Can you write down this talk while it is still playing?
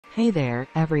Hey there,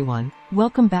 everyone.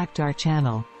 Welcome back to our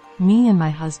channel. Me and my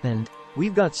husband.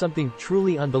 We've got something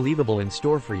truly unbelievable in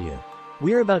store for you.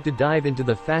 We're about to dive into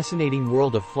the fascinating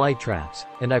world of fly traps,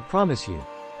 and I promise you,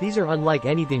 these are unlike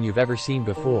anything you've ever seen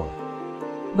before.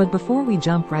 But before we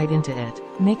jump right into it,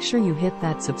 make sure you hit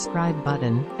that subscribe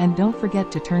button, and don't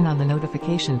forget to turn on the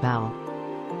notification bell,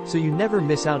 so you never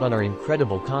miss out on our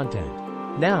incredible content.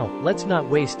 Now, let's not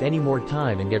waste any more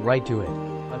time and get right to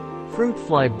it. Fruit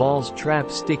fly balls trap.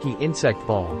 Sticky insect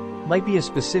ball might be a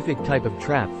specific type of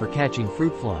trap for catching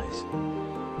fruit flies.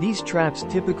 These traps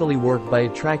typically work by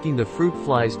attracting the fruit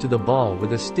flies to the ball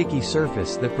with a sticky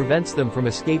surface that prevents them from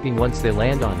escaping once they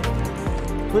land on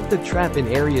it. Put the trap in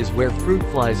areas where fruit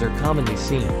flies are commonly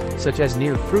seen, such as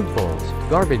near fruit bowls,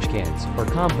 garbage cans, or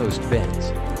compost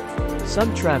bins.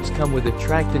 Some traps come with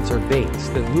attractants or baits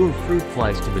that lure fruit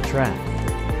flies to the trap.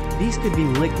 These could be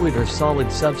liquid or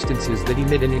solid substances that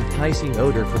emit an enticing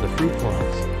odor for the fruit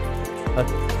flies. A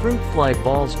fruit fly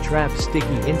ball's trap.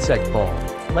 Sticky insect ball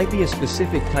might be a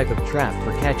specific type of trap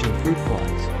for catching fruit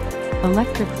flies.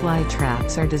 Electric fly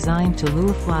traps are designed to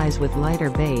lure flies with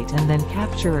lighter bait and then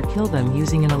capture or kill them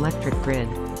using an electric grid.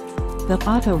 The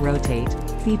auto-rotate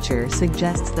feature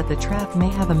suggests that the trap may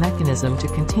have a mechanism to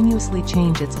continuously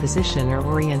change its position or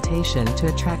orientation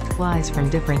to attract flies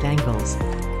from different angles.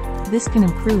 This can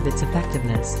improve its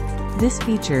effectiveness. This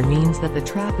feature means that the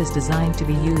trap is designed to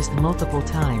be used multiple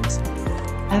times.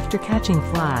 After catching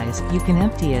flies, you can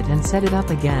empty it and set it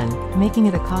up again, making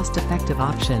it a cost-effective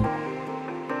option.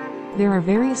 There are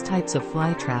various types of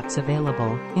fly traps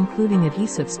available, including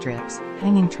adhesive strips,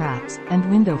 hanging traps,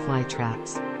 and window fly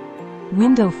traps.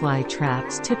 Window fly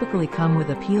traps typically come with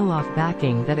a peel-off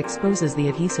backing that exposes the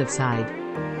adhesive side.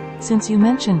 Since you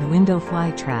mentioned window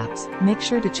fly traps, make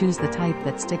sure to choose the type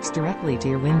that sticks directly to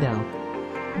your window.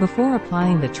 Before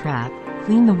applying the trap,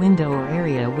 clean the window or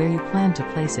area where you plan to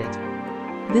place it.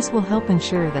 This will help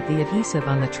ensure that the adhesive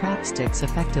on the trap sticks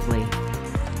effectively.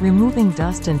 Removing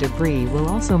dust and debris will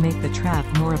also make the trap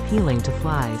more appealing to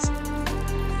flies.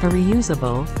 A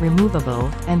reusable,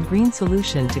 removable, and green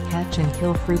solution to catch and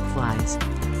kill fruit flies.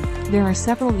 There are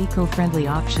several eco-friendly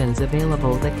options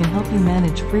available that can help you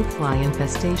manage fruit fly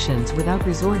infestations without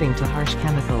resorting to harsh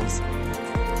chemicals.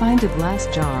 Find a glass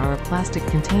jar or plastic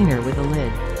container with a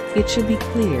lid. It should be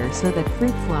clear so that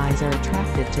fruit flies are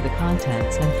attracted to the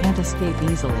contents and can't escape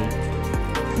easily.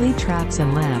 Flea traps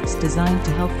and lamps designed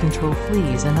to help control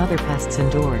fleas and other pests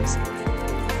indoors.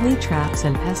 Flea traps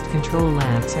and pest control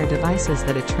lamps are devices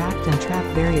that attract and trap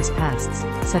various pests,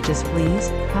 such as fleas,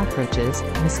 cockroaches,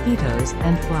 mosquitoes,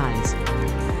 and flies.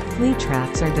 Flea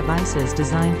traps are devices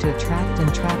designed to attract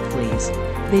and trap fleas.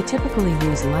 They typically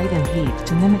use light and heat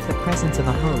to mimic the presence of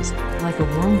a host, like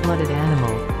a warm-blooded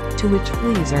animal, to which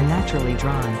fleas are naturally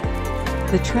drawn.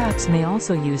 The traps may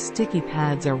also use sticky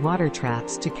pads or water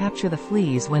traps to capture the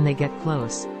fleas when they get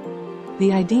close.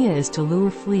 The idea is to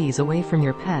lure fleas away from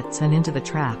your pets and into the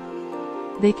trap.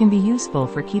 They can be useful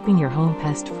for keeping your home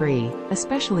pest-free,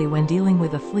 especially when dealing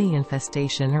with a flea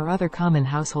infestation or other common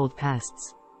household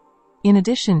pests. In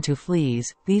addition to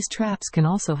fleas, these traps can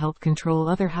also help control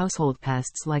other household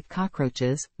pests like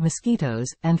cockroaches,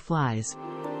 mosquitoes, and flies.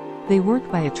 They work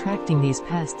by attracting these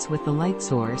pests with the light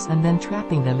source and then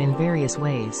trapping them in various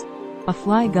ways. A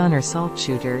fly gun or salt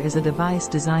shooter is a device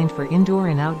designed for indoor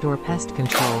and outdoor pest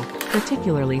control,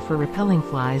 particularly for repelling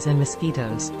flies and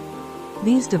mosquitoes.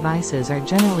 These devices are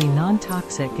generally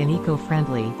non-toxic and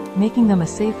eco-friendly, making them a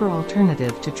safer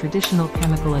alternative to traditional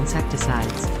chemical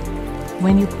insecticides.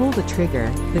 When you pull the trigger,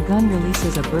 the gun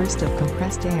releases a burst of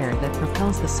compressed air that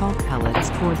propels the salt pellets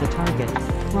toward the target,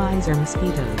 flies or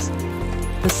mosquitoes.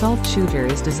 The salt shooter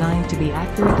is designed to be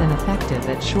accurate and effective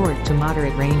at short to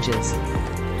moderate ranges.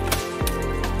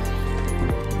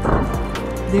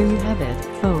 There you have it,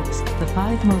 folks, the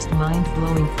 5 most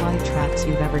mind-blowing fly traps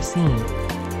you've ever seen.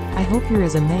 I hope you're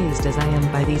as amazed as I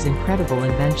am by these incredible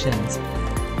inventions.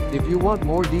 If you want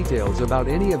more details about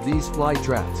any of these fly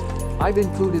traps, I've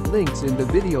included links in the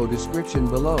video description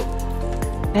below.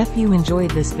 If you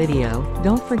enjoyed this video,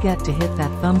 don't forget to hit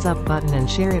that thumbs up button and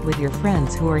share it with your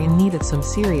friends who are in need of some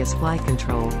serious fly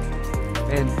control.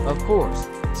 And, of course,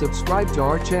 subscribe to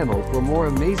our channel for more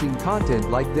amazing content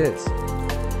like this.